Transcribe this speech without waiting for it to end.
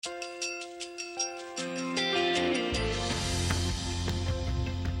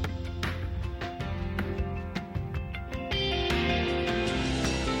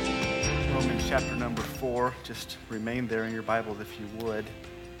chapter number 4. Just remain there in your Bibles if you would.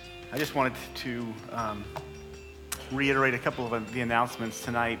 I just wanted to reiterate a couple of the announcements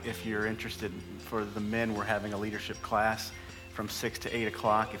tonight. If you're interested, for the men, we're having a leadership class from 6 to 8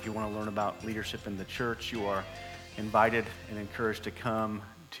 o'clock. If you want to learn about leadership in the church, you are invited and encouraged to come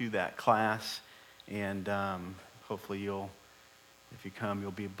to that class. And hopefully if you come,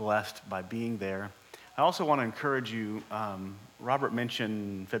 you'll be blessed by being there. I also want to encourage you, Robert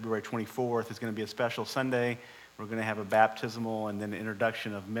mentioned February 24th is going to be a special Sunday. We're going to have a baptismal and then an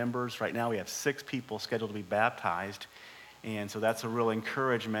introduction of members. Right now we have 6 people scheduled to be baptized, and so that's a real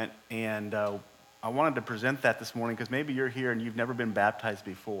encouragement. And I wanted to present that this morning because maybe you're here and you've never been baptized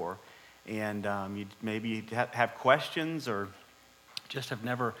before, and you maybe have questions or just have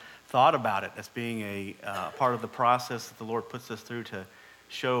never thought about it as being a part of the process that the Lord puts us through to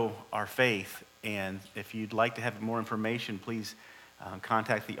show our faith. And if you'd like to have more information, please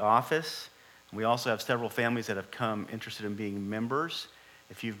contact the office. We also have several families that have come interested in being members.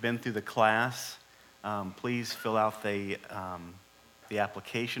 If you've been through the class, please fill out the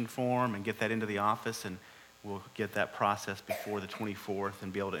application form and get that into the office, and we'll get that process before the 24th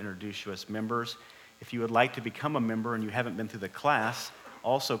and be able to introduce you as members. If you would like to become a member and you haven't been through the class,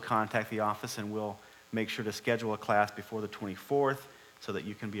 also contact the office and we'll make sure to schedule a class before the 24th so that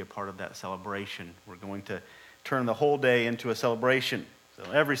you can be a part of that celebration. We're going to turn the whole day into a celebration.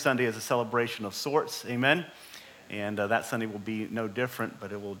 So every Sunday is a celebration of sorts, amen? And that Sunday will be no different,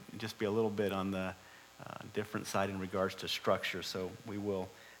 but it will just be a little bit on the different side in regards to structure. So we will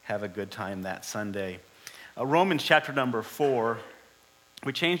have a good time that Sunday. Romans chapter number 4.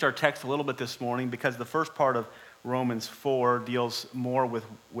 We changed our text a little bit this morning because the first part of Romans 4 deals more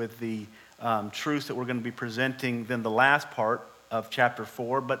with the truths that we're going to be presenting than the last part of chapter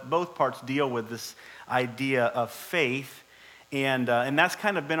 4, but both parts deal with this idea of faith, and that's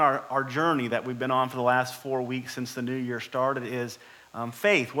kind of been our journey that we've been on for the last 4 weeks since the new year started, is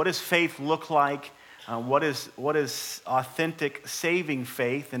faith. What does faith look like? What is authentic saving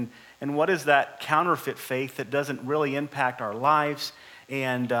faith, and what is that counterfeit faith that doesn't really impact our lives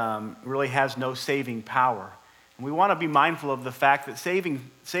and really has no saving power? And we want to be mindful of the fact that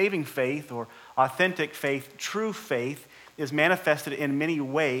saving faith, or authentic faith, true faith, is manifested in many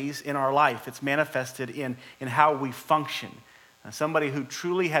ways in our life. It's manifested in how we function. Somebody who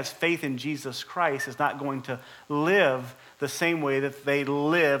truly has faith in Jesus Christ is not going to live the same way that they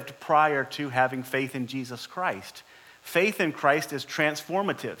lived prior to having faith in Jesus Christ. Faith in Christ is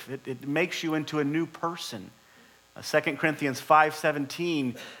transformative. It makes you into a new person. 2 Corinthians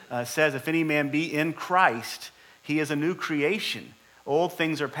 5:17 says, if any man be in Christ, he is a new creation. Old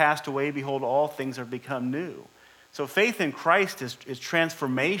things are passed away, behold, all things are become new. So faith in Christ is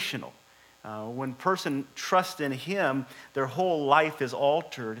transformational. When a person trusts in him, their whole life is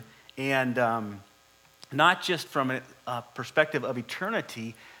altered, and not just from a perspective of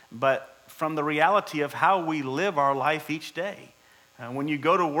eternity, but from the reality of how we live our life each day. When you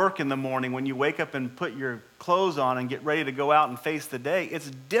go to work in the morning, when you wake up and put your clothes on and get ready to go out and face the day,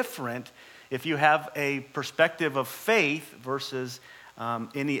 it's different if you have a perspective of faith versus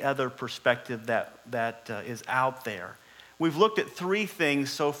any other perspective that is out there. We've looked at 3 things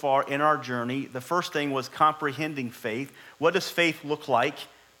so far in our journey. The first thing was comprehending faith. What does faith look like?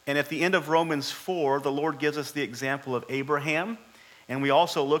 And at the end of Romans 4, the Lord gives us the example of Abraham. And we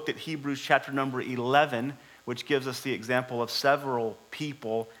also looked at Hebrews chapter number 11, which gives us the example of several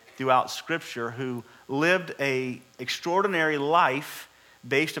people throughout Scripture who lived an extraordinary life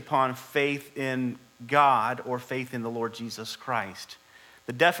based upon faith in God or faith in the Lord Jesus Christ.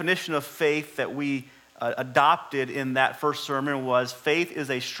 The definition of faith that we adopted in that first sermon was faith is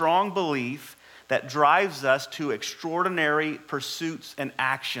a strong belief that drives us to extraordinary pursuits and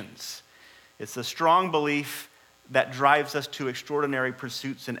actions. It's a strong belief that drives us to extraordinary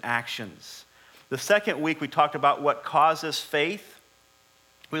pursuits and actions. The second week we talked about what causes faith.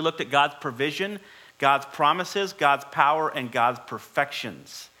 We looked at God's provision, God's promises, God's power, and God's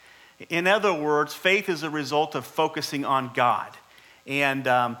perfections. In other words, faith is a result of focusing on God. And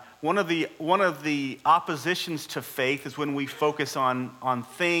one of the oppositions to faith is when we focus on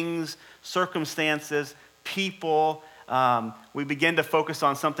things, circumstances, people. We begin to focus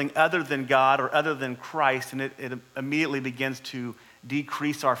on something other than God or other than Christ, and it immediately begins to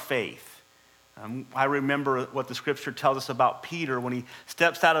decrease our faith. I remember what the Scripture tells us about Peter when he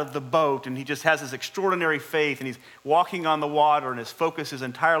steps out of the boat and he just has this extraordinary faith and he's walking on the water and his focus is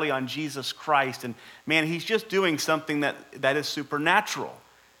entirely on Jesus Christ. And man, he's just doing something that is supernatural,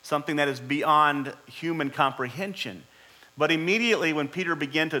 something that is beyond human comprehension. But immediately when Peter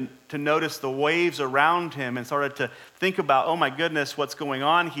began to notice the waves around him and started to think about, oh my goodness, what's going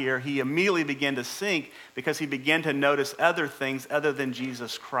on here, he immediately began to sink because he began to notice other things other than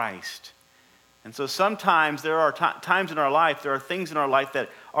Jesus Christ. And so sometimes there are times in our life, there are things in our life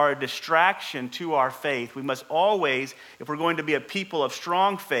that are a distraction to our faith. We must always, if we're going to be a people of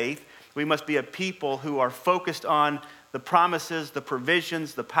strong faith, we must be a people who are focused on the promises, the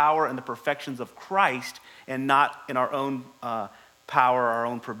provisions, the power, and the perfections of Christ, and not in our own power, our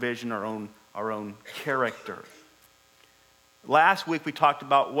own provision, our own character. Last week we talked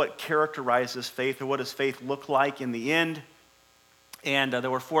about what characterizes faith, or what does faith look like in the end. And there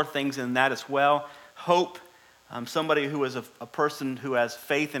were 4 things in that as well. Hope. Somebody who is a person who has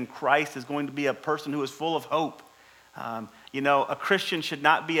faith in Christ is going to be a person who is full of hope. A Christian should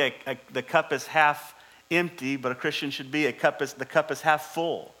not be the cup is half empty, but a Christian should be the cup is half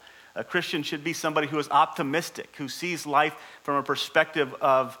full. A Christian should be somebody who is optimistic, who sees life from a perspective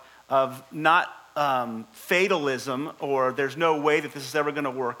of not fatalism, or there's no way that this is ever going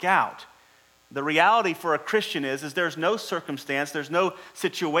to work out. The reality for a Christian is there's no circumstance, there's no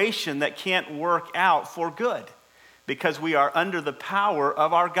situation that can't work out for good, because we are under the power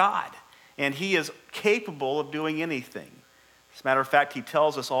of our God, and He is capable of doing anything. As a matter of fact, He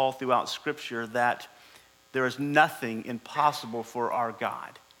tells us all throughout Scripture that there is nothing impossible for our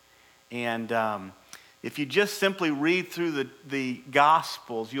God. And if you just simply read through the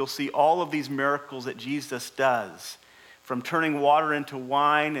Gospels, you'll see all of these miracles that Jesus does. From turning water into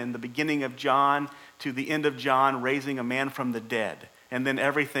wine in the beginning of John to the end of John, raising a man from the dead, and then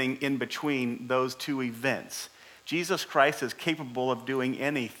everything in between those 2 events. Jesus Christ is capable of doing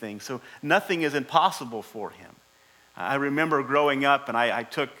anything, so nothing is impossible for Him. I remember growing up, and I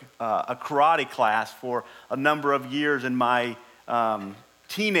took a karate class for a number of years in my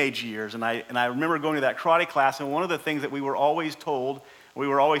teenage years, and I remember going to that karate class, and one of the things that we were always told, we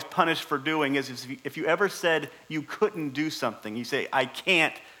were always punished for doing, is if you ever said you couldn't do something, you say, I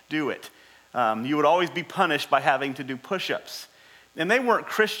can't do it. You would always be punished by having to do push-ups. And they weren't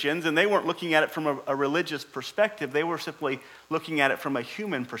Christians, and they weren't looking at it from a religious perspective. They were simply looking at it from a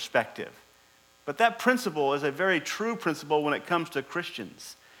human perspective. But that principle is a very true principle when it comes to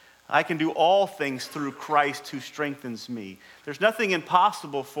Christians. I can do all things through Christ who strengthens me. There's nothing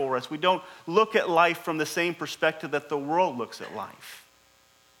impossible for us. We don't look at life from the same perspective that the world looks at life.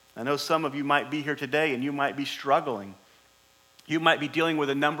 I know some of you might be here today and you might be struggling. You might be dealing with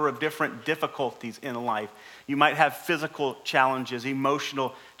a number of different difficulties in life. You might have physical challenges,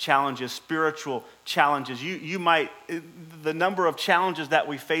 emotional challenges, spiritual challenges. The number of challenges that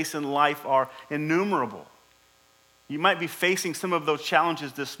we face in life are innumerable. You might be facing some of those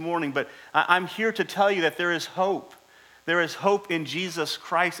challenges this morning, but I'm here to tell you that there is hope. There is hope in Jesus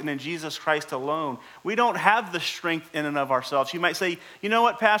Christ and in Jesus Christ alone. We don't have the strength in and of ourselves. You might say, you know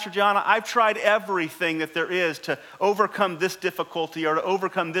what, Pastor John, I've tried everything that there is to overcome this difficulty or to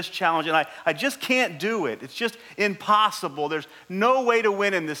overcome this challenge, and I just can't do it. It's just impossible. There's no way to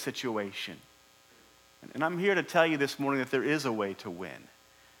win in this situation. And I'm here to tell you this morning that there is a way to win.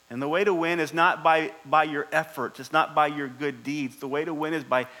 And the way to win is not by your efforts. It's not by your good deeds. The way to win is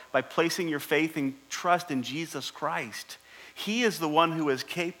by placing your faith and trust in Jesus Christ. He is the one who is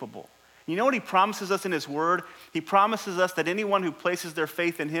capable. You know what He promises us in His Word? He promises us that anyone who places their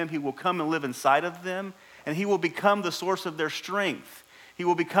faith in Him, He will come and live inside of them, and He will become the source of their strength. He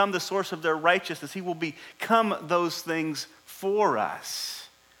will become the source of their righteousness. He will become those things for us.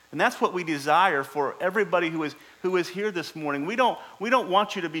 And that's what we desire for everybody who is here this morning. We don't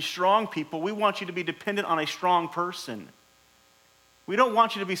want you to be strong people. We want you to be dependent on a strong person. We don't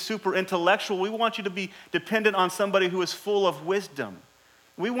want you to be super intellectual. We want you to be dependent on somebody who is full of wisdom.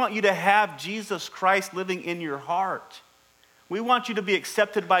 We want you to have Jesus Christ living in your heart. We want you to be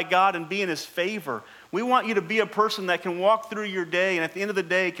accepted by God and be in His favor. We want you to be a person that can walk through your day and at the end of the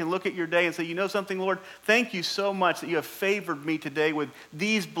day can look at your day and say, you know something, Lord, thank you so much that you have favored me today with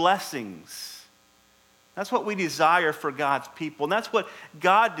these blessings. That's what we desire for God's people, and that's what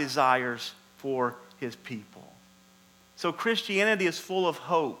God desires for His people. So Christianity is full of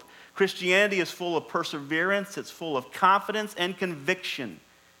hope. Christianity is full of perseverance. It's full of confidence and conviction.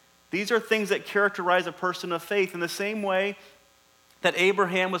 These are things that characterize a person of faith in the same way that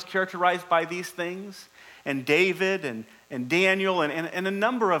Abraham was characterized by these things, and David and Daniel and a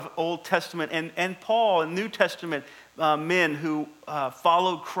number of Old Testament and Paul and New Testament men who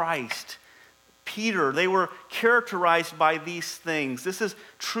followed Christ. Peter, they were characterized by these things. This is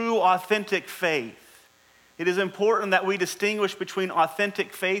true, authentic faith. It is important that we distinguish between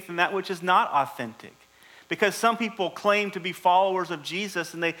authentic faith and that which is not authentic. because some people claim to be followers of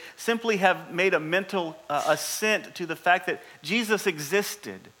Jesus and they simply have made a mental assent to the fact that Jesus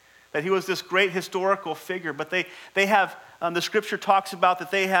existed, that he was this great historical figure. But they have, the scripture talks about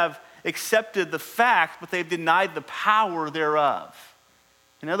that they have accepted the fact, but they've denied the power thereof.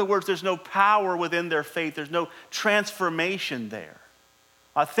 In other words, there's no power within their faith. There's no transformation there.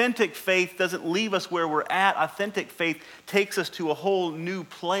 Authentic faith doesn't leave us where we're at. Authentic faith takes us to a whole new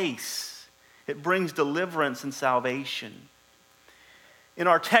place. It brings deliverance and salvation. In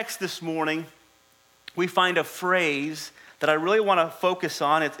our text this morning, we find a phrase that I really want to focus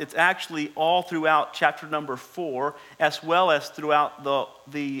on. It's actually all throughout chapter number 4, as well as throughout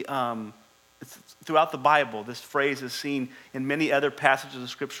throughout the Bible. This phrase is seen in many other passages of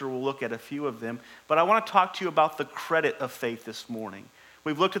Scripture. We'll look at a few of them. But I want to talk to you about the credit of faith this morning.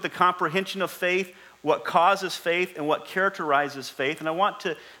 We've looked at the comprehension of faith, what causes faith, and what characterizes faith. And I want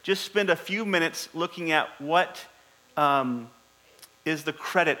to just spend a few minutes looking at what is the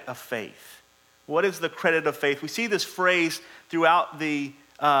credit of faith. What is the credit of faith? We see this phrase throughout the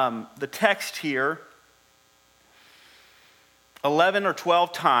text here 11 or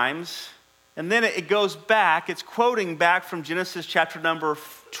 12 times. And then it goes back. It's quoting back from Genesis chapter number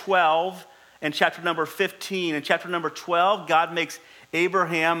 12 and chapter number 15. In chapter number 12, God makes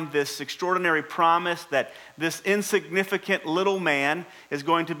Abraham this extraordinary promise that this insignificant little man is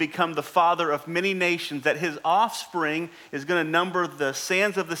going to become the father of many nations, that his offspring is going to number the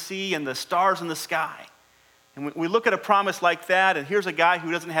sands of the sea and the stars in the sky. And we look at a promise like that, and here's a guy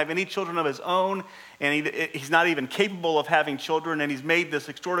who doesn't have any children of his own, and he's not even capable of having children, and he's made this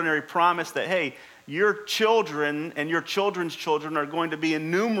extraordinary promise that, hey, your children and your children's children are going to be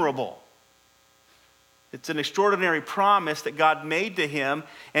innumerable. It's an extraordinary promise that God made to him,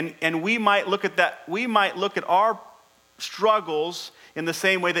 and we might look at that. We might look at our struggles in the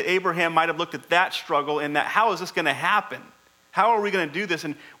same way that Abraham might have looked at that struggle, in that, how is this going to happen? How are we going to do this?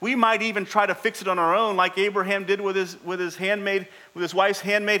 And we might even try to fix it on our own, like Abraham did with his wife's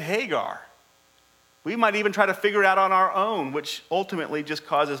handmaid Hagar. We might even try to figure it out on our own, which ultimately just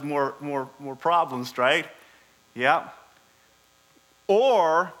causes more problems, right? Yeah.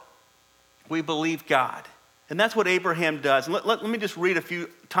 Or we believe God. And that's what Abraham does. And let me just read a few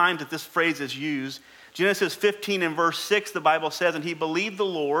times that this phrase is used. Genesis 15 and verse 6, the Bible says, and he believed the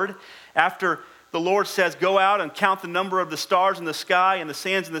Lord. After the Lord says, go out and count the number of the stars in the sky and the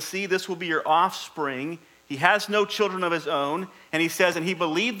sands in the sea. This will be your offspring. He has no children of his own. And he says, and he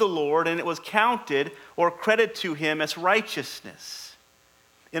believed the Lord, and it was counted or credited to him as righteousness.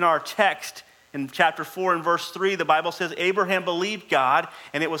 In our text, in chapter 4 and verse 3, the Bible says, Abraham believed God,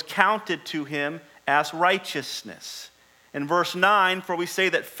 and it was counted to him as righteousness. In verse 9, for we say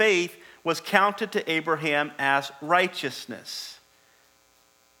that faith was counted to Abraham as righteousness.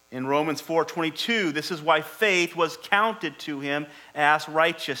 In Romans 4:22, this is why faith was counted to him as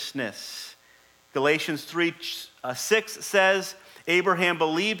righteousness. Galatians 3:6 says, Abraham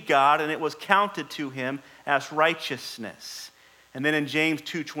believed God, and it was counted to him as righteousness. And then in James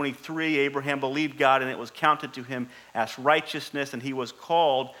 2:23, Abraham believed God, and it was counted to him as righteousness, and he was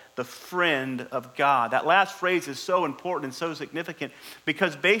called the friend of God. That last phrase is so important and so significant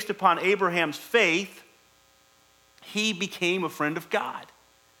because based upon Abraham's faith, he became a friend of God.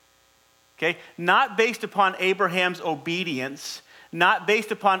 Okay? Not based upon Abraham's obedience, not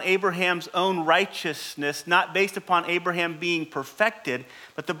based upon Abraham's own righteousness, not based upon Abraham being perfected,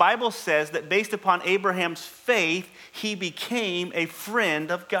 but the Bible says that based upon Abraham's faith, he became a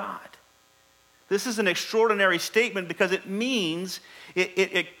friend of God. This is an extraordinary statement because it means,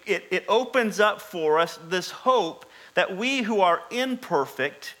 it opens up for us this hope that we who are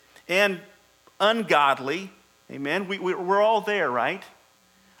imperfect and ungodly, amen, we're all there, right?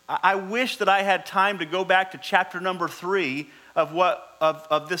 I wish that I had time to go back to chapter number 3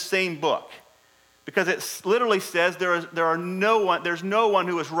 of this same book, because it literally says there's no one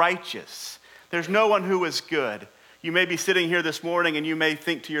who is righteous. There's no one who is good. You may be sitting here this morning and you may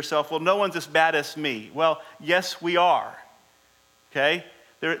think to yourself, well, no one's as bad as me. Well, yes, we are. Okay?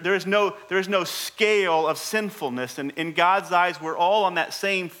 There is no scale of sinfulness, and in God's eyes, we're all on that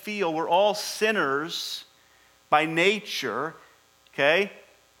same field. We're all sinners by nature. Okay?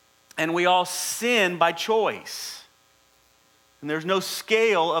 And we all sin by choice. And there's no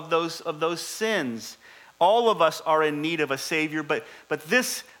scale of those sins. All of us are in need of a Savior, but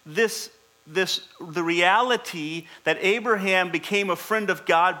the reality that Abraham became a friend of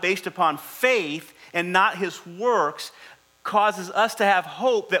God based upon faith and not his works causes us to have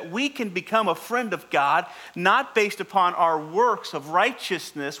hope that we can become a friend of God, not based upon our works of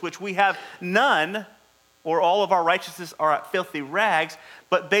righteousness, which we have none, or all of our righteousness are at filthy rags,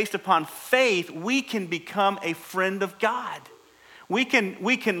 but based upon faith, we can become a friend of God. We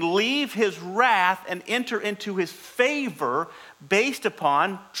can leave his wrath and enter into his favor based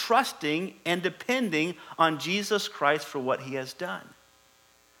upon trusting and depending on Jesus Christ for what he has done.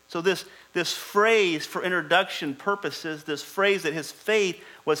 So this phrase for introduction purposes, this phrase that his faith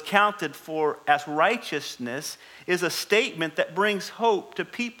was counted for as righteousness, is a statement that brings hope to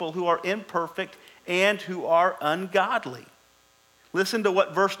people who are imperfect and who are ungodly. Listen to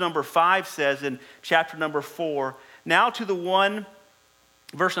what verse number 5 says in chapter number 4.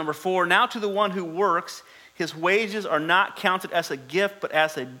 Verse number 4, now to the one who works, his wages are not counted as a gift, but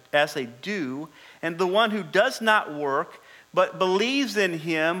as a due. And the one who does not work, but believes in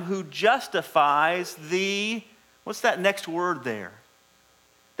him who justifies what's that next word there?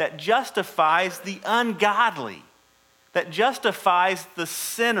 That justifies the ungodly. That justifies the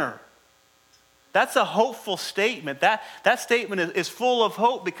sinner. That's a hopeful statement. That statement is full of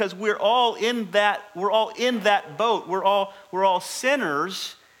hope because we're all in that boat. We're all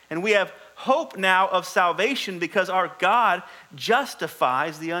sinners, and we have hope now of salvation because our God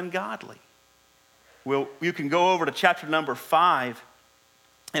justifies the ungodly. Well, you can go over to chapter number 5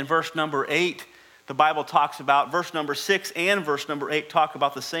 and verse number 8. The Bible talks about verse number 6 and verse number 8 talk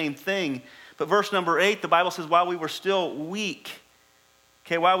about the same thing. But verse number 8, the Bible says, while we were still weak,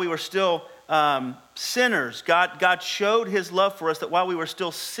 while we were still sinners, God showed his love for us, that while we were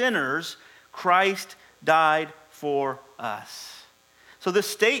still sinners, Christ died for us. So this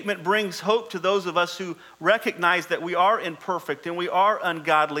statement brings hope to those of us who recognize that we are imperfect and we are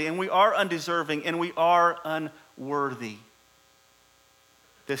ungodly and we are undeserving and we are unworthy.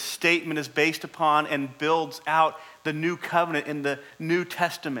 This statement is based upon and builds out the new covenant in the New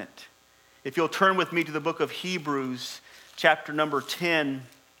Testament. If you'll turn with me to the book of Hebrews, chapter number 10.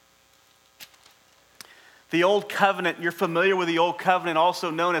 The Old Covenant, you're familiar with the Old Covenant, also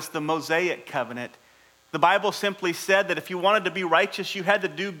known as the Mosaic Covenant. The Bible simply said that if you wanted to be righteous, you had to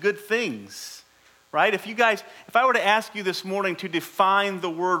do good things, right? If I were to ask you this morning to define the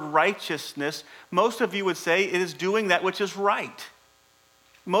word righteousness, most of you would say it is doing that which is right.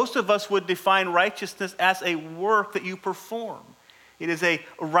 Most of us would define righteousness as a work that you perform. It is a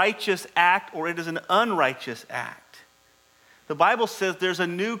righteous act or it is an unrighteous act. The Bible says there's a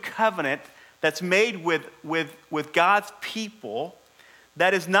new covenant that's made with God's people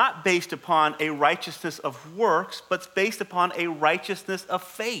that is not based upon a righteousness of works, but it's based upon a righteousness of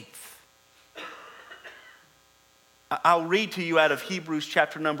faith. I'll read to you out of Hebrews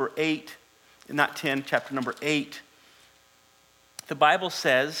chapter number 8, not 10, chapter number 8. The Bible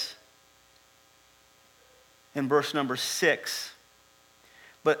says in verse number 6,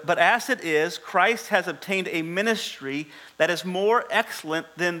 But as it is, Christ has obtained a ministry that is more excellent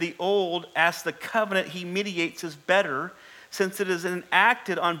than the old, as the covenant he mediates is better, since it is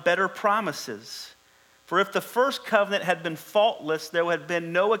enacted on better promises. For if the first covenant had been faultless, there would have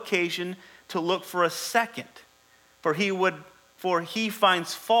been no occasion to look for a second. For he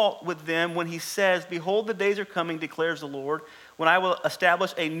finds fault with them when he says, Behold, the days are coming, declares the Lord, when I will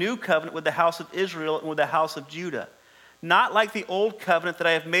establish a new covenant with the house of Israel and with the house of Judah. Not like the old covenant that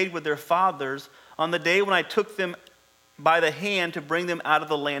I have made with their fathers on the day when I took them by the hand to bring them out of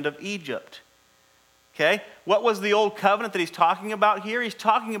the land of Egypt. Okay? What was the old covenant that he's talking about here? He's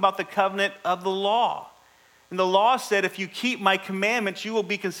talking about the covenant of the law. And the law said, if you keep my commandments, you will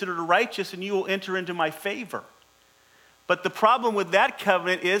be considered righteous and you will enter into my favor. But the problem with that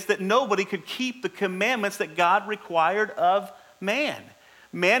covenant is that nobody could keep the commandments that God required of man.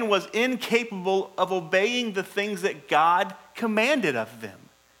 Man was incapable of obeying the things that God commanded of them.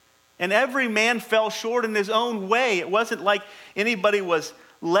 And every man fell short in his own way. It wasn't like anybody was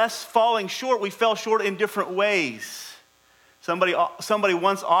less falling short. We fell short in different ways. Somebody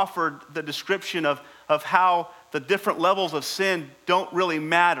once offered the description of how the different levels of sin don't really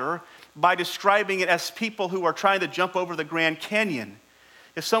matter by describing it as people who are trying to jump over the Grand Canyon.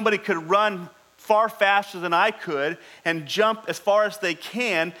 If somebody could run far faster than I could and jump as far as they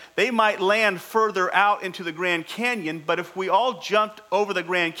can, they might land further out into the Grand Canyon, but if we all jumped over the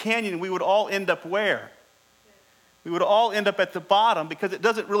Grand Canyon, we would all end up where? We would all end up at the bottom, because it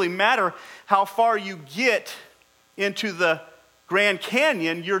doesn't really matter how far you get into the Grand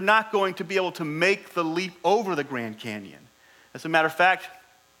Canyon, you're not going to be able to make the leap over the Grand Canyon. As a matter of fact,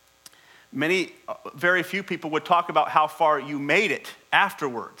 very few people would talk about how far you made it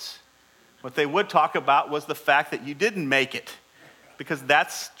afterwards. What they would talk about was the fact that you didn't make it, because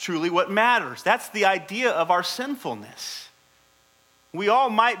that's truly what matters. That's the idea of our sinfulness.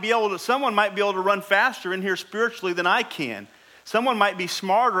 Someone might be able to run faster in here spiritually than I can. Someone might be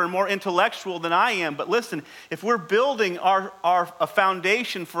smarter and more intellectual than I am, but listen, if we're building a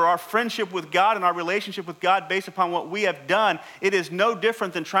foundation for our friendship with God and our relationship with God based upon what we have done, it is no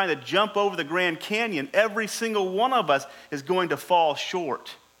different than trying to jump over the Grand Canyon. Every single one of us is going to fall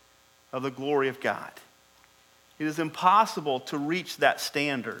short of the glory of God. It is impossible to reach that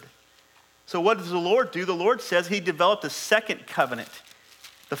standard. So what does the Lord do? The Lord says he developed a second covenant.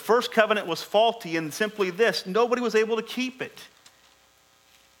 The first covenant was faulty in simply this: nobody was able to keep it.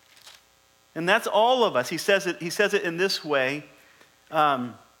 And that's all of us. He says it in this way.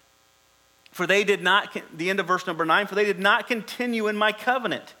 For they did not, the end of verse number 9, for they did not continue in my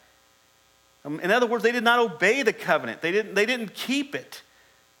covenant. In other words, they did not obey the covenant. They didn't keep it.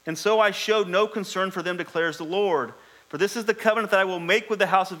 And so I showed no concern for them, declares the Lord. For this is the covenant that I will make with the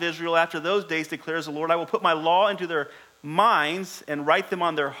house of Israel after those days, declares the Lord. I will put my law into their minds and write them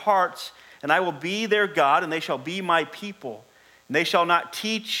on their hearts, and I will be their God, and they shall be my people. And they shall not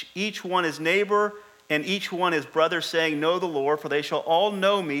teach each one his neighbor and each one his brother, saying, know the Lord, for they shall all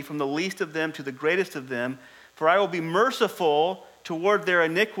know me, from the least of them to the greatest of them. For I will be merciful toward their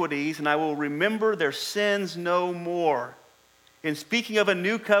iniquities, and I will remember their sins no more. In speaking of a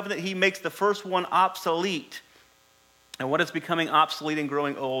new covenant, he makes the first one obsolete. And what is becoming obsolete and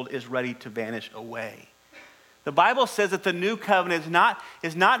growing old is ready to vanish away. The Bible says that the new covenant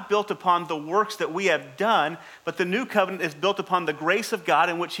is not built upon the works that we have done, but the new covenant is built upon the grace of God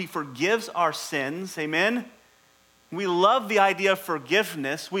in which he forgives our sins. Amen? We love the idea of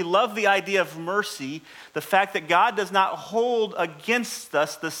forgiveness. We love the idea of mercy, the fact that God does not hold against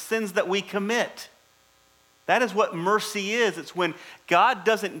us the sins that we commit. That is what mercy is. It's when God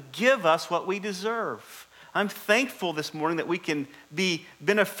doesn't give us what we deserve. I'm thankful this morning that we can be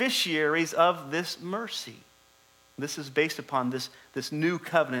beneficiaries of this mercy. This is based upon this new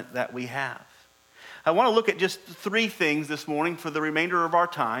covenant that we have. I want to look at just 3 things this morning for the remainder of our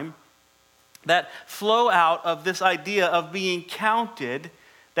time that flow out of this idea of being counted,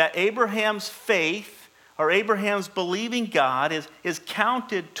 that Abraham's faith or Abraham's believing God is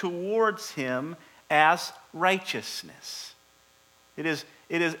counted towards him as righteousness. It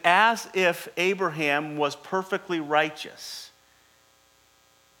is as if Abraham was perfectly righteous.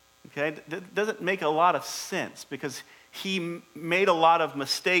 Okay, that doesn't make a lot of sense because he made a lot of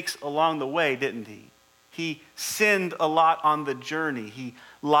mistakes along the way, didn't he? He sinned a lot on the journey. He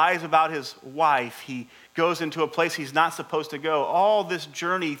lies about his wife. He goes into a place he's not supposed to go. All this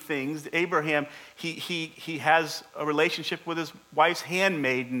journey things, Abraham, he has a relationship with his wife's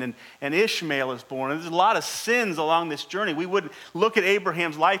handmaiden, and Ishmael is born. And there's a lot of sins along this journey. We wouldn't look at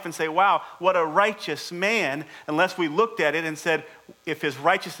Abraham's life and say, wow, what a righteous man, unless we looked at it and said, if his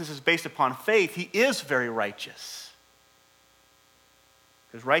righteousness is based upon faith, he is very righteous.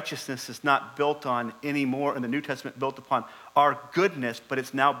 Because righteousness is not built on anymore in the New Testament, built upon our goodness, but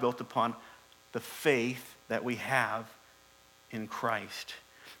it's now built upon the faith that we have in Christ.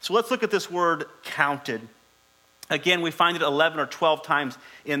 So let's look at this word counted. Again, we find it 11 or 12 times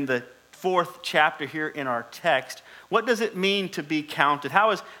in the 4th chapter here in our text. What does it mean to be counted?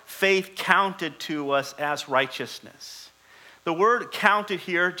 How is faith counted to us as righteousness? The word counted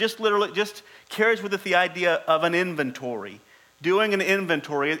here just carries with it the idea of an inventory. Doing an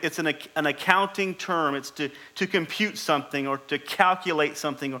inventory, it's an accounting term. It's to compute something or to calculate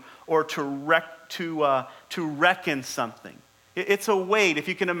something or to reckon something. It's a weight. If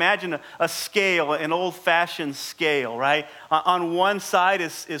you can imagine a scale, an old-fashioned scale, right? On one side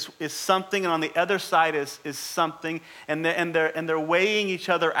is something, and on the other side is something, and they're weighing each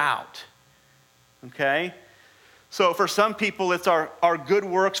other out. Okay? So for some people, it's our good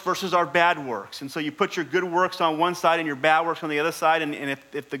works versus our bad works. And so you put your good works on one side and your bad works on the other side. And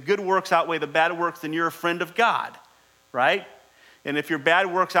if the good works outweigh the bad works, then you're a friend of God, right? And if your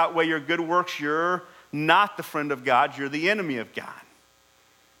bad works outweigh your good works, you're not the friend of God. You're the enemy of God.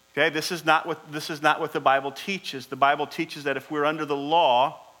 Okay, this is not what the Bible teaches. The Bible teaches that if we're under the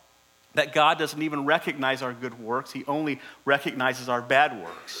law, that God doesn't even recognize our good works. He only recognizes our bad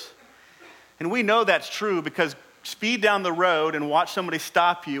works. And we know that's true because speed down the road and watch somebody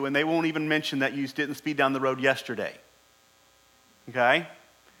stop you and they won't even mention that you didn't speed down the road yesterday. Okay?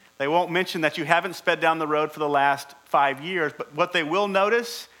 They won't mention that you haven't sped down the road for the last 5 years, but what they will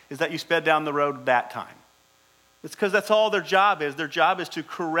notice is that you sped down the road that time. It's because that's all their job is. Their job is to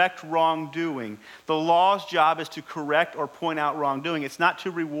correct wrongdoing. The law's job is to correct or point out wrongdoing. It's not to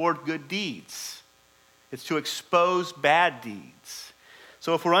reward good deeds. It's to expose bad deeds.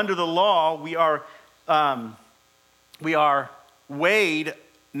 So if we're under the law, we are weighed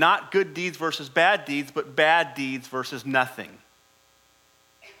not good deeds versus bad deeds, but bad deeds versus nothing.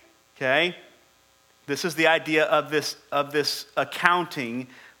 Okay? This is the idea of this accounting,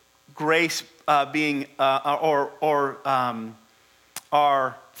 grace being,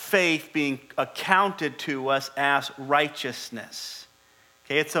 our faith being accounted to us as righteousness.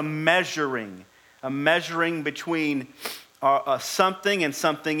 Okay, it's a measuring between something and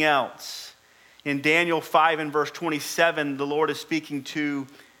something else. In Daniel 5 and verse 27, the Lord is speaking to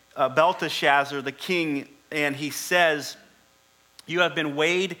Belteshazzar, the king, and he says, "You have been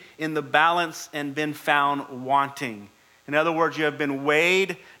weighed in the balance and been found wanting." In other words, you have been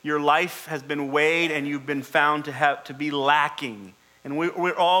weighed, your life has been weighed, and you've been found to be lacking. And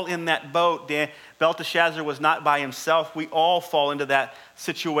we're all in that boat. Belteshazzar was not by himself. We all fall into that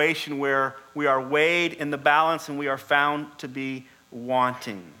situation where we are weighed in the balance and we are found to be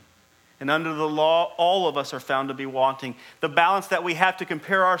wanting. And under the law, all of us are found to be wanting. The balance that we have to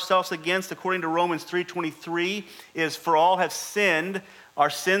compare ourselves against, according to Romans 3:23, is for all have sinned.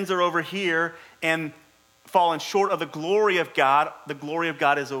 Our sins are over here and fallen short of the glory of God. The glory of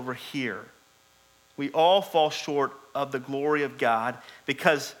God is over here. We all fall short of the glory of God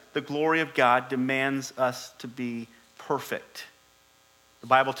because the glory of God demands us to be perfect. The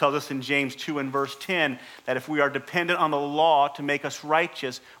Bible tells us in James 2 and verse 10 that if we are dependent on the law to make us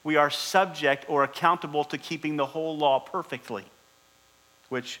righteous, we are subject or accountable to keeping the whole law perfectly,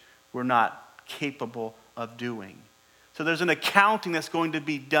 which we're not capable of doing. So there's an accounting that's going to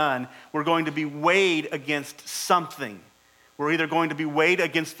be done. We're going to be weighed against something. We're either going to be weighed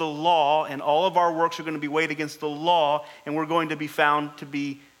against the law, and all of our works are going to be weighed against the law, and we're going to be found to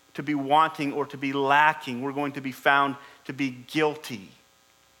be wanting or to be lacking. We're going to be found to be guilty.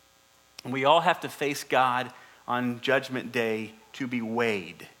 And we all have to face God on Judgment Day to be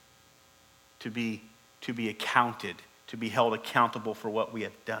weighed, to be accounted, to be held accountable for what we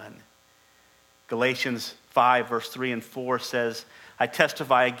have done. Galatians 5, verse 3 and 4 says, "I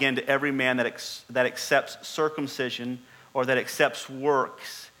testify again to every man that accepts circumcision or that accepts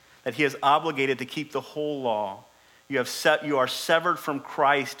works, that he is obligated to keep the whole law. You are severed from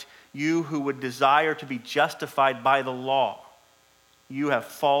Christ, you who would desire to be justified by the law. You have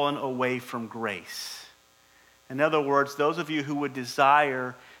fallen away from grace." In other words, those of you who would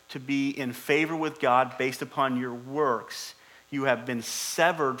desire to be in favor with God based upon your works, you have been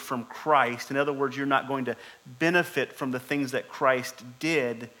severed from Christ. In other words, you're not going to benefit from the things that Christ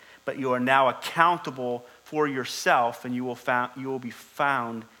did, but you are now accountable for yourself, and you will be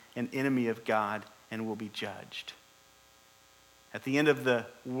found an enemy of God and will be judged. At the end of the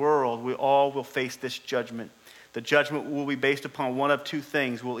world, we all will face this judgment. The judgment will be based upon one of two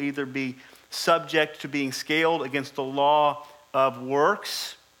things. We'll either be subject to being scaled against the law of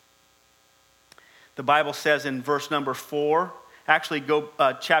works. The Bible says in verse number 4, actually go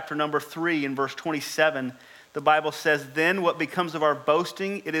chapter number 3 in verse 27, the Bible says, "Then what becomes of our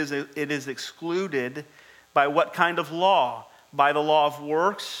boasting? It is excluded by what kind of law? By the law of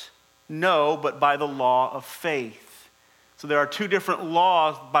works? No, but by the law of faith." So there are two different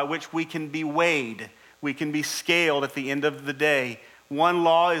laws by which we can be weighed. We can be scaled at the end of the day. One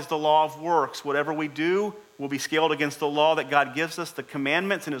law is the law of works. Whatever we do will be scaled against the law that God gives us, the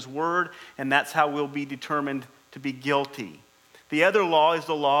commandments in His Word, and that's how we'll be determined to be guilty. The other law is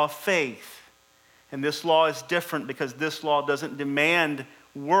the law of faith. And this law is different because this law doesn't demand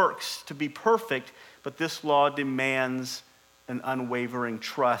works to be perfect, but this law demands an unwavering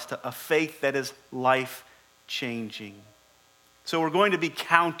trust, a faith that is life-changing. So we're going to be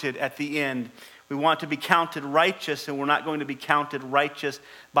counted at the end. We want to be counted righteous, and we're not going to be counted righteous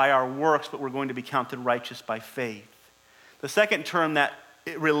by our works, but we're going to be counted righteous by faith. The second term that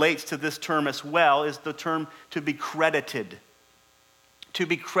it relates to this term as well is the term to be credited. To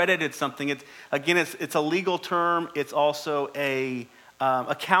be credited something. It's a legal term. It's also a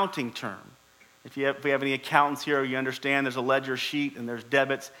accounting term. If we have any accountants here, you understand there's a ledger sheet and there's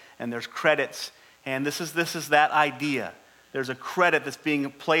debits and there's credits. And this is that idea. There's a credit that's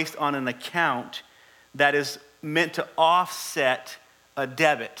being placed on an account that is meant to offset a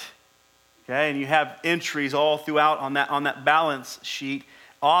debit. Okay, and you have entries all throughout on that balance sheet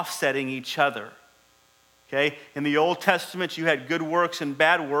offsetting each other. Okay, in the Old Testament, you had good works and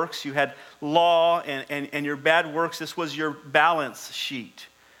bad works. You had law and your bad works. This was your balance sheet.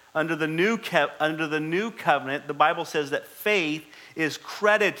 Under the new covenant, the Bible says that faith is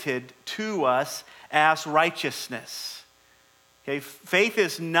credited to us as righteousness. Okay, faith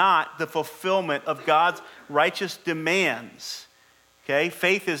is not the fulfillment of God's righteous demands. Okay,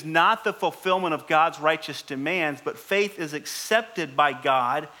 faith is not the fulfillment of God's righteous demands, but faith is accepted by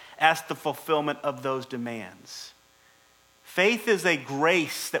God as the fulfillment of those demands. Faith is a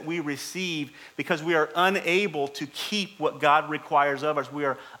grace that we receive because we are unable to keep what God requires of us. We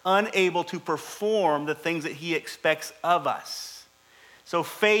are unable to perform the things that he expects of us. So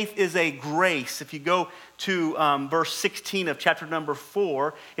faith is a grace. If you go to verse 16 of chapter number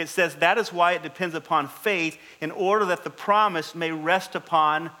 4, it says, that is why it depends upon faith in order that the promise may rest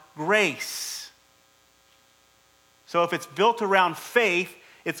upon grace. So if it's built around faith,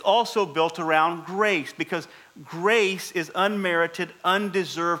 it's also built around grace, because grace is unmerited,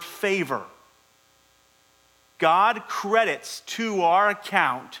 undeserved favor. God credits to our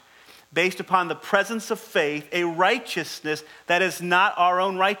account, based upon the presence of faith, a righteousness that is not our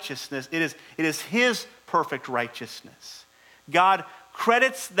own righteousness. It is his perfect righteousness. God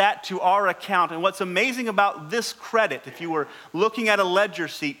credits that to our account. And what's amazing about this credit, if you were looking at a ledger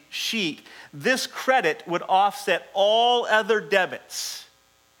sheet, this credit would offset all other debits.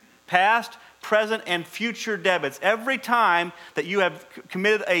 Past, present, and future debits. Every time that you have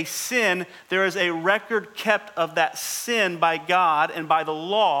committed a sin, there is a record kept of that sin by God and by the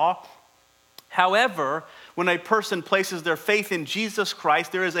law. However, when a person places their faith in Jesus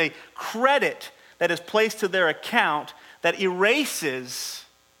Christ, there is a credit that is placed to their account that erases,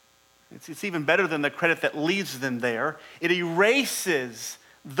 it's even better than the credit that leaves them there. It erases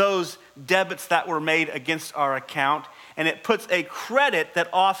those debits that were made against our account, and it puts a credit that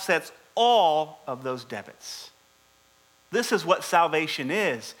offsets all of those debits. This is what salvation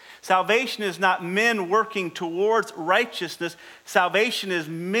is. Salvation is not men working towards righteousness. Salvation is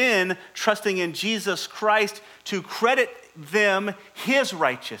men trusting in Jesus Christ to credit them his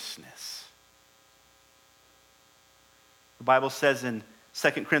righteousness. The Bible says in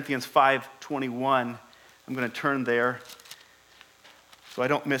 2 Corinthians 5:21, I'm going to turn there so I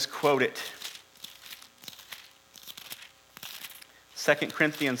don't misquote it. 2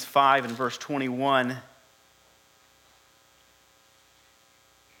 Corinthians 5 and verse 21. And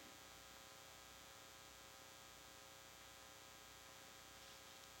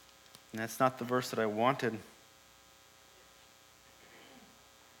that's not the verse that I wanted.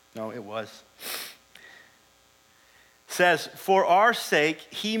 No, it was. It says, for our sake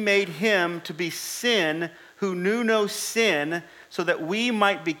he made him to be sin who knew no sin, so that we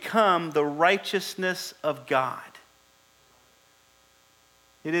might become the righteousness of God.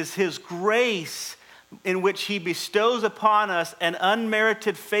 It is his grace in which he bestows upon us an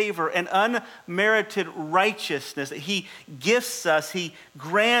unmerited favor, an unmerited righteousness that he gifts us, he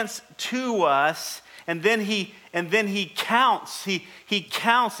grants to us, and then he counts. He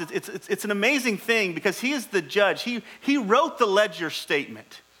counts. It's an amazing thing because he is the judge. He wrote the ledger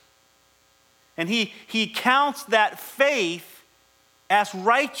statement. And he counts that faith as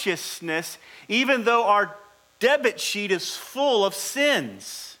righteousness, even though our debit sheet is full of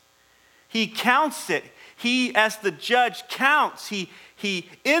sins. He counts it. He, as the judge, counts. He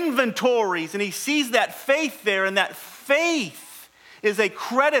inventories, and he sees that faith there, and that faith is a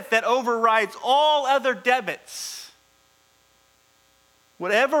credit that overrides all other debits.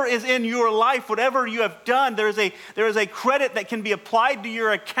 Whatever is in your life, whatever you have done, there is a credit that can be applied to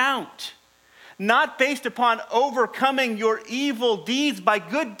your account. Not based upon overcoming your evil deeds by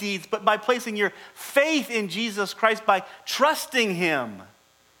good deeds, but by placing your faith in Jesus Christ, by trusting him.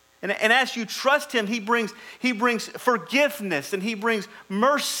 And as you trust him, he brings forgiveness, and he brings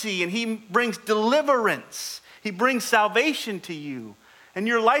mercy, and he brings deliverance. He brings salvation to you. And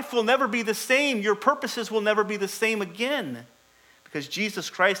your life will never be the same. Your purposes will never be the same again, because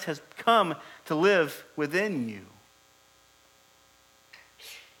Jesus Christ has come to live within you.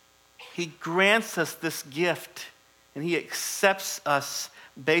 He grants us this gift, and he accepts us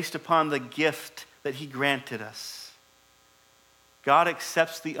based upon the gift that he granted us. God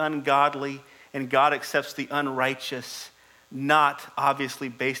accepts the ungodly, and God accepts the unrighteous, not obviously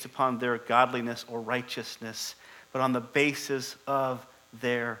based upon their godliness or righteousness, but on the basis of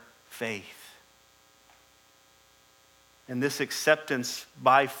their faith. And this acceptance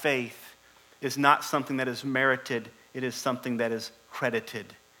by faith is not something that is merited, it is something that is credited.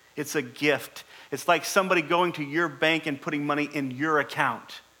 It's a gift. It's like somebody going to your bank and putting money in your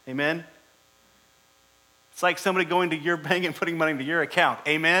account. Amen? It's like somebody going to your bank and putting money into your account.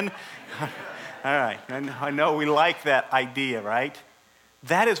 Amen? All right. I know we like that idea, right?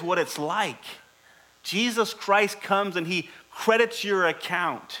 That is what it's like. Jesus Christ comes and he credits your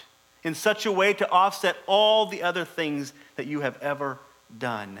account in such a way to offset all the other things that you have ever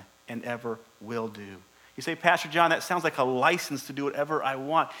done and ever will do. You say, Pastor John, that sounds like a license to do whatever I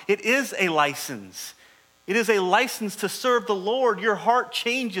want. It is a license. It is a license to serve the Lord. Your heart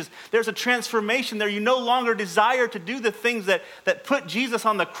changes. There's a transformation there. You no longer desire to do the things that put Jesus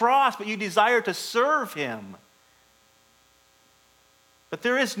on the cross, but you desire to serve him. But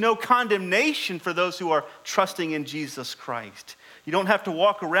there is no condemnation for those who are trusting in Jesus Christ. You don't have to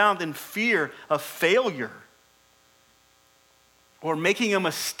walk around in fear of failure or making a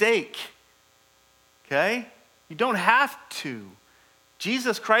mistake. Okay? You don't have to.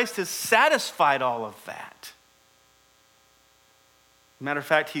 Jesus Christ has satisfied all of that. Matter of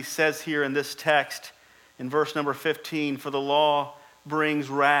fact, he says here in this text, in verse number 15, for the law brings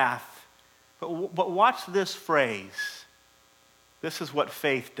wrath. But watch this phrase. This is what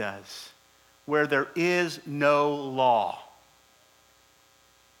faith does. Where there is no law.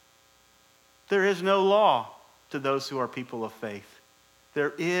 There is no law to those who are people of faith.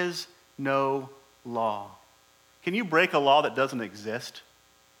 There is no law. Can you break a law that doesn't exist?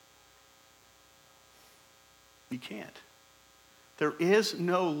 You can't. There is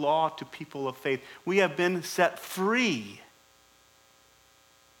no law to people of faith. We have been set free.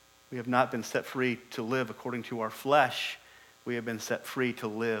 We have not been set free to live according to our flesh. We have been set free to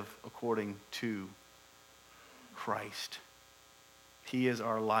live according to Christ. He is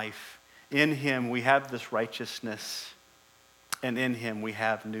our life. In him we have this righteousness, and in him we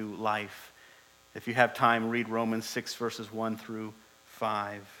have new life. If you have time, read Romans 6, verses 1 through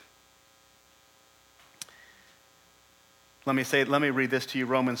 5. Let me read this to you,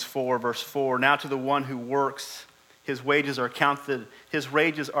 Romans 4, verse 4. Now to the one who works, his wages are counted. His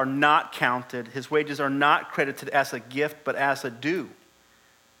wages are not counted. His wages are not credited as a gift, but as a due.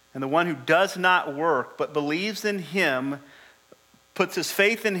 And the one who does not work, but believes in him, puts his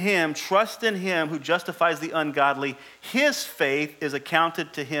faith in him, trusts in him who justifies the ungodly, his faith is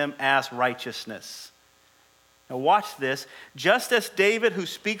accounted to him as righteousness. Now watch this. Just as David, who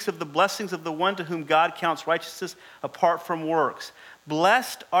speaks of the blessings of the one to whom God counts righteousness apart from works.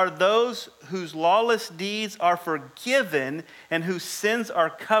 Blessed are those whose lawless deeds are forgiven and whose sins are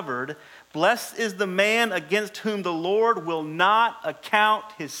covered. Blessed is the man against whom the Lord will not account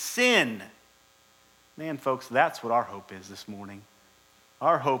his sin. Man, folks, that's what our hope is this morning.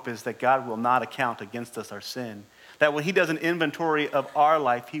 Our hope is that God will not account against us our sin. That when he does an inventory of our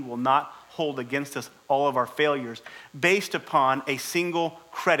life, he will not hold against us all of our failures based upon a single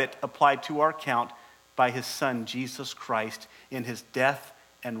credit applied to our account by his son, Jesus Christ, in his death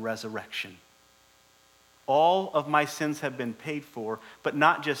and resurrection. All of my sins have been paid for, but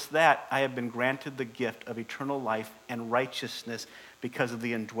not just that, I have been granted the gift of eternal life and righteousness because of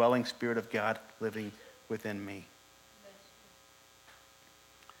the indwelling Spirit of God living within me.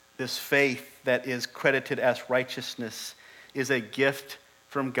 This faith that is credited as righteousness is a gift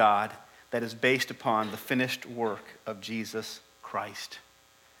from God that is based upon the finished work of Jesus Christ.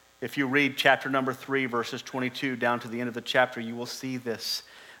 If you read chapter number 3, verses 22 down to the end of the chapter, you will see this.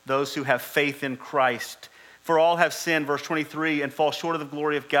 Those who have faith in Christ. For all have sinned, verse 23, and fall short of the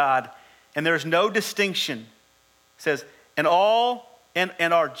glory of God. And there is no distinction. It says, and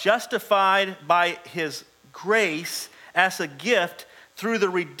are justified by his grace as a gift through the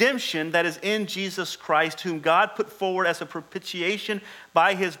redemption that is in Jesus Christ, whom God put forward as a propitiation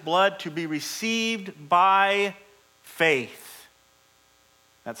by his blood to be received by faith.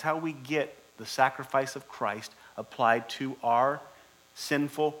 That's how we get the sacrifice of Christ applied to our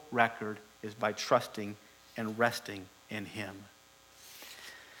sinful record, is by trusting and resting in him.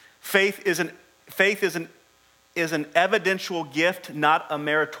 Faith is an evidential gift, not a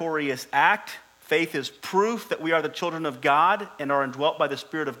meritorious act. Faith is proof that we are the children of God and are indwelt by the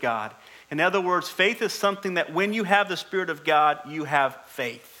Spirit of God. In other words, faith is something that when you have the Spirit of God, you have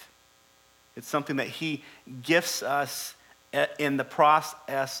faith. It's something that he gifts us in the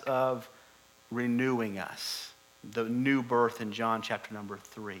process of renewing us. The new birth in John chapter number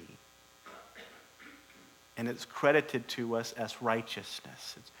 3. And it's credited to us as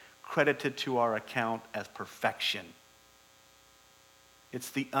righteousness. It's credited to our account as perfection. It's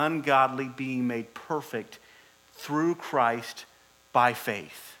the ungodly being made perfect through Christ by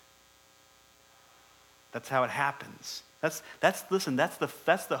faith. That's how it happens. That's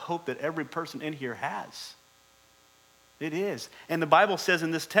the hope that every person in here has. It is. And the Bible says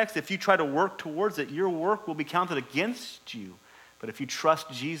in this text, if you try to work towards it, your work will be counted against you. But if you trust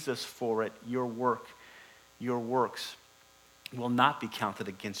Jesus for it, your works will not be counted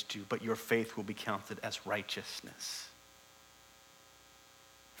against you, but your faith will be counted as righteousness.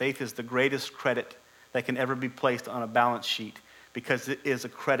 Faith is the greatest credit that can ever be placed on a balance sheet because it is a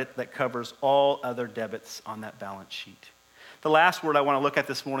credit that covers all other debits on that balance sheet. The last word I want to look at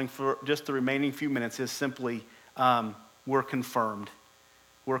this morning for just the remaining few minutes is simply, we're confirmed.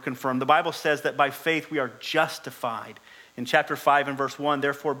 We're confirmed. The Bible says that by faith we are justified. In chapter 5 and verse 1,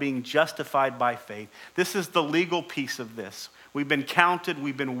 therefore being justified by faith. This is the legal piece of this. We've been counted,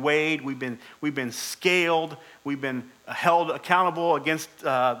 we've been weighed, we've been scaled, we've been held accountable against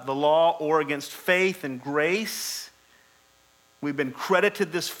the law or against faith and grace. We've been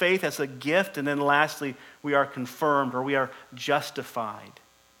credited this faith as a gift, and then lastly, we are confirmed, or we are justified.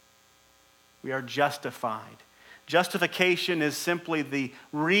 We are justified. Justification is simply the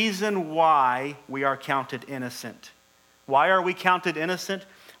reason why we are counted innocent. Why are we counted innocent?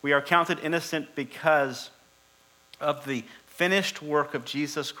 We are counted innocent because of the finished work of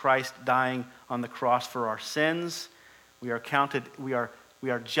Jesus Christ dying on the cross for our sins. We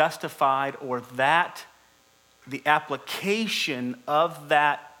are justified, or that the application of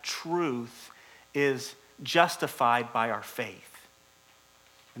that truth is justified by our faith.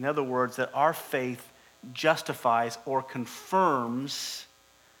 In other words, that our faith justifies or confirms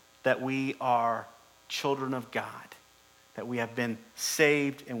that we are children of God, that we have been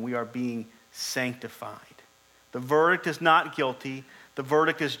saved and we are being sanctified. The verdict is not guilty. The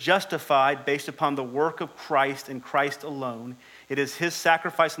verdict is justified based upon the work of Christ and Christ alone. It is his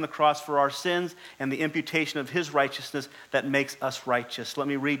sacrifice on the cross for our sins and the imputation of his righteousness that makes us righteous. Let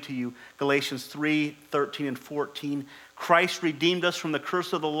me read to you Galatians 3:13 and 14. Christ redeemed us from the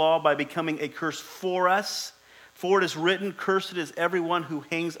curse of the law by becoming a curse for us. For it is written, cursed is everyone who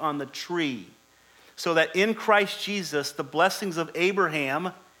hangs on the tree. So that in Christ Jesus, the blessings of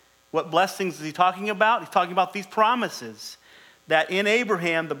Abraham, what blessings is he talking about? He's talking about these promises. That in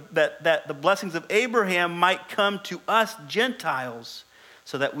Abraham, that the blessings of Abraham might come to us Gentiles,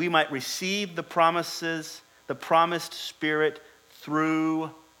 so that we might receive the promises, the promised Spirit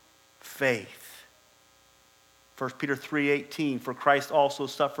through faith. 1 Peter 3:18, for Christ also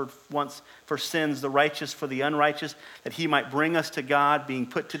suffered once for sins, the righteous for the unrighteous, that he might bring us to God, being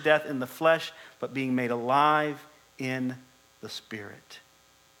put to death in the flesh, but being made alive in the Spirit.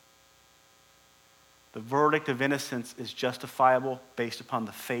 The verdict of innocence is justifiable based upon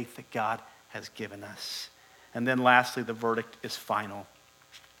the faith that God has given us. And then lastly, the verdict is final.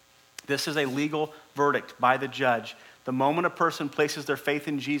 This is a legal verdict by the judge. The moment a person places their faith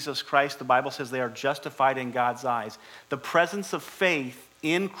in Jesus Christ, the Bible says they are justified in God's eyes. The presence of faith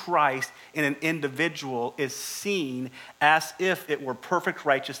in Christ in an individual is seen as if it were perfect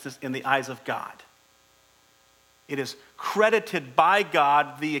righteousness in the eyes of God. It is credited by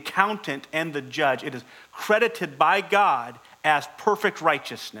God, the accountant and the judge. It is credited by God as perfect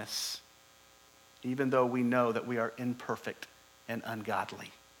righteousness, even though we know that we are imperfect and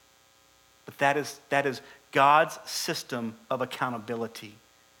ungodly. But that is God's system of accountability.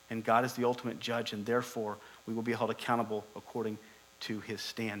 And God is the ultimate judge, and therefore we will be held accountable according to his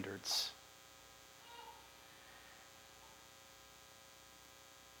standards.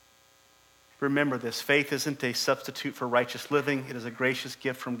 Remember this, faith isn't a substitute for righteous living. It is a gracious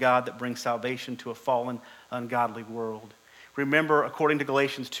gift from God that brings salvation to a fallen, ungodly world. Remember, according to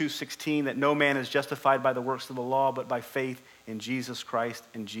Galatians 2:16, that no man is justified by the works of the law, but by faith in Jesus Christ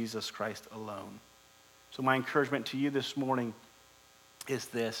and Jesus Christ alone. So my encouragement to you this morning is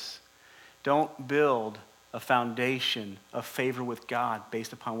this. Don't build a foundation of favor with God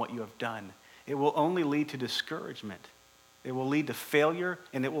based upon what you have done. It will only lead to discouragement. It will lead to failure,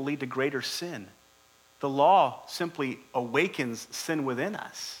 and it will lead to greater sin. The law simply awakens sin within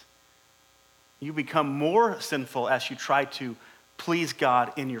us. You become more sinful as you try to please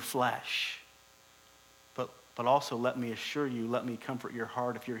God in your flesh. But also let me assure you, let me comfort your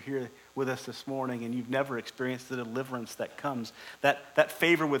heart if you're here with us this morning and you've never experienced the deliverance that comes, that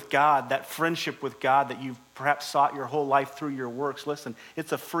favor with God, that friendship with God that you've perhaps sought your whole life through your works. Listen,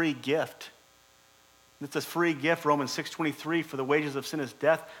 it's a free gift. It's a free gift, Romans 6:23, for the wages of sin is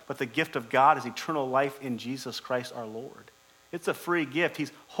death, but the gift of God is eternal life in Jesus Christ our Lord. It's a free gift.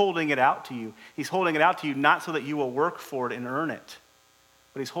 He's holding it out to you. He's holding it out to you not so that you will work for it and earn it,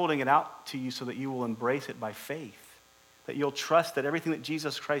 but he's holding it out to you so that you will embrace it by faith, that you'll trust that everything that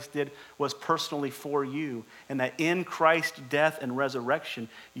Jesus Christ did was personally for you, and that in Christ's death and resurrection,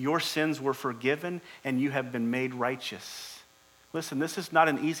 your sins were forgiven and you have been made righteous. Listen, this is not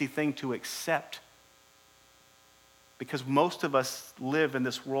an easy thing to accept, because most of us live in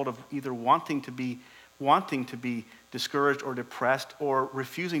this world of either wanting to be discouraged or depressed, or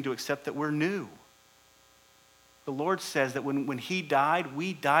refusing to accept that we're new. The Lord says that when he died,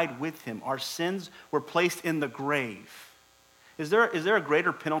 we died with him. Our sins were placed in the grave. Is there a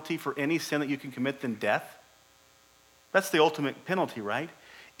greater penalty for any sin that you can commit than death? That's the ultimate penalty, right?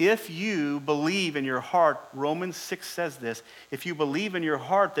 If you believe in your heart, Romans 6 says this, if you believe in your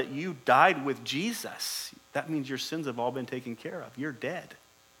heart that you died with Jesus, that means your sins have all been taken care of. You're dead.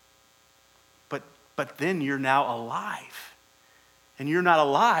 But then you're now alive. And you're not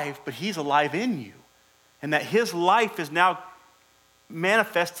alive, but he's alive in you. And that his life is now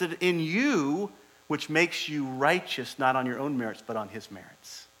manifested in you, which makes you righteous, not on your own merits, but on his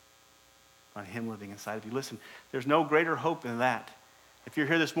merits, on him living inside of you. Listen, there's no greater hope than that. If you're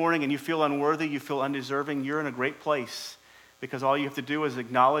here this morning and you feel unworthy, you feel undeserving, you're in a great place, because all you have to do is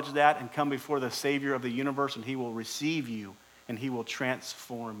acknowledge that and come before the Savior of the universe, and he will receive you and he will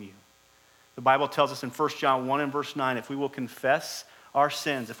transform you. The Bible tells us in 1 John 1 and verse 9, if we will confess our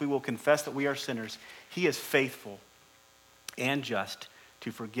sins, if we will confess that we are sinners, he is faithful and just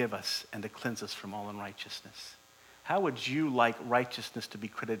to forgive us and to cleanse us from all unrighteousness. How would you like righteousness to be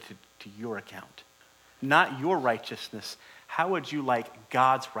credited to your account? Not your righteousness. How would you like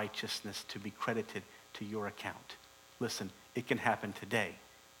God's righteousness to be credited to your account? Listen, it can happen today,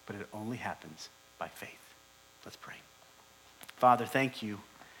 but it only happens by faith. Let's pray. Father, thank you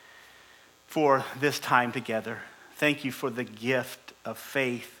for this time together. Thank you for the gift of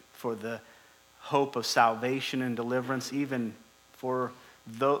faith, for the hope of salvation and deliverance, even for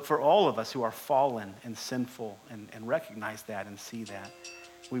all of us who are fallen and sinful and recognize that and see that.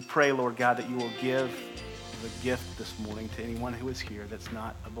 We pray, Lord God, that you will give the gift this morning to anyone who is here that's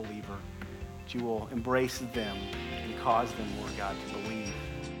not a believer, that you will embrace them and cause them, Lord God, to believe.